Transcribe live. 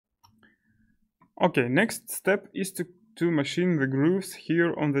Okay, next step is to machine the grooves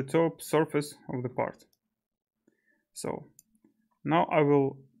here on the top surface of the part. So now I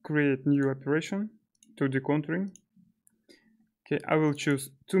will create new operation, 2D contouring. Okay, I will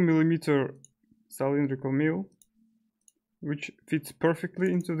choose 2mm cylindrical mill, which fits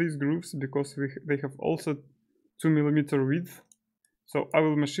perfectly into these grooves because they have also 2mm width. So I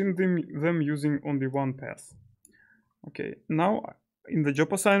will machine them using only one pass. Okay, now in the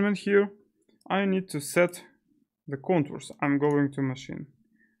job assignment here, I need to set the contours I'm going to machine.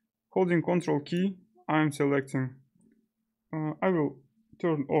 Holding Ctrl key, I'm selecting, I will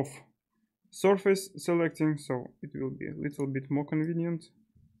turn off surface selecting, so it will be a little bit more convenient.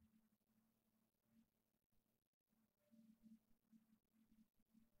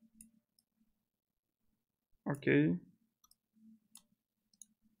 Okay.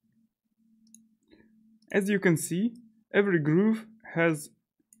 As you can see, every groove has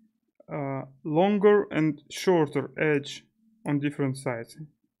a longer and shorter edge on different sides.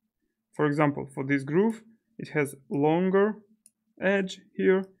 For example, for this groove, it has longer edge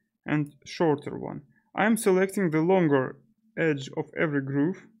here and shorter one. I am selecting the longer edge of every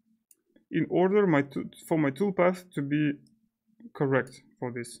groove in order for my toolpath to be correct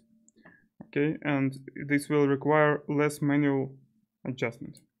for this. Okay, and this will require less manual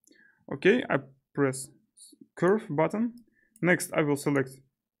adjustment. Okay, I press curve button. Next, I will select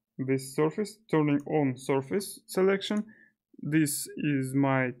this surface, turning on surface selection. This is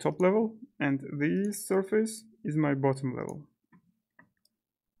my top level, and this surface is my bottom level.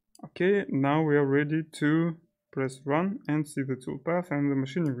 Okay, now we are ready to press run and see the toolpath and the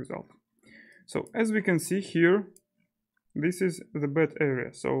machining result. So as we can see here, this is the bed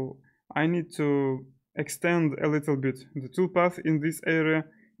area. So I need to extend a little bit the toolpath in this area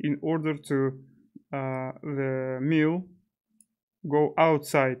in order to the mill go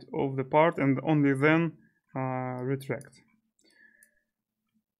outside of the part and only then retract.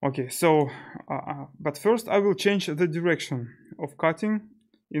 Okay, so but first I will change the direction of cutting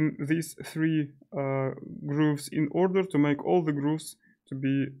in these three grooves in order to make all the grooves to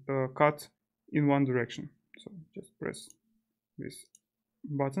be cut in one direction. So just press these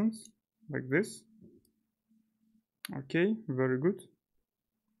buttons like this. Okay, very good.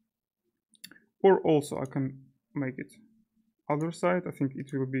 Or also I can make it other side. I think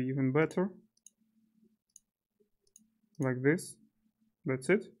it will be even better. Like this. That's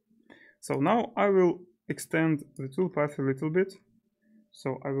it. So now I will extend the toolpath a little bit.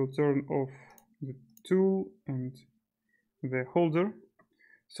 So I will turn off the tool and the holder.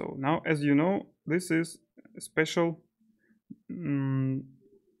 So now, as you know, this is a special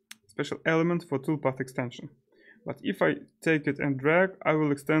element for toolpath extension. But if I take it and drag, I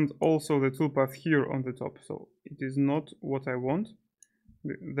will extend also the toolpath here on the top. So it is not what I want.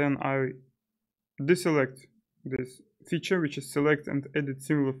 Then I deselect this feature, which is select and edit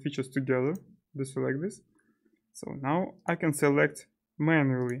similar features together. Deselect this. So now I can select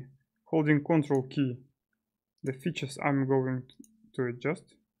manually, holding Ctrl key, the features I'm going to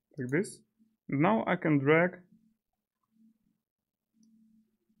adjust, like this. Now I can drag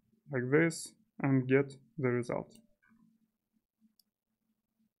like this and get the result.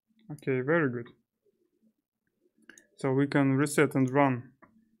 Okay, very good. So we can reset and run,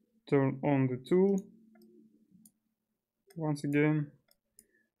 turn on the tool once again.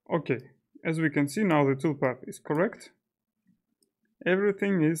 Okay, as we can see now the toolpath is correct.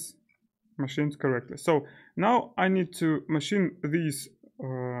 Everything is machined correctly. So now I need to machine these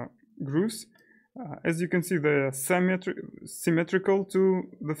grooves. As you can see, they are symmetrical to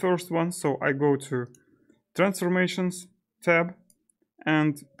the first one. So I go to Transformations tab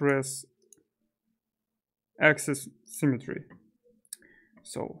and press Axis Symmetry.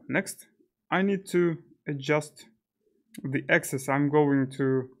 So next I need to adjust the axis I'm going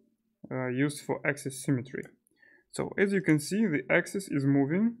to use for axis symmetry. So as you can see, the axis is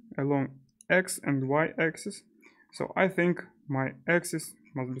moving along X and Y axis. So I think my axis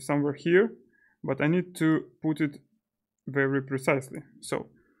must be somewhere here, but I need to put it very precisely. So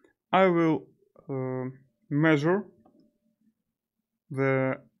I will measure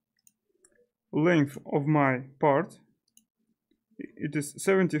the length of my part. It is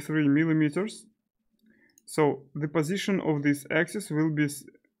 73 millimeters. So the position of this axis will be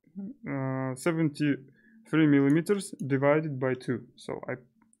 73 millimeters divided by 2. So I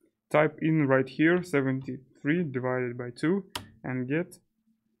type in right here 73 divided by 2 and get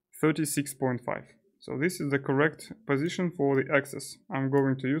 36.5. So this is the correct position for the axis I'm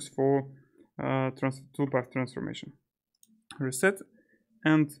going to use for toolpath transformation. Reset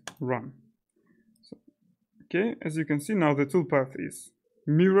and run. So, okay, as you can see now the toolpath is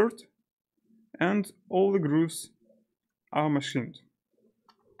mirrored and all the grooves are machined.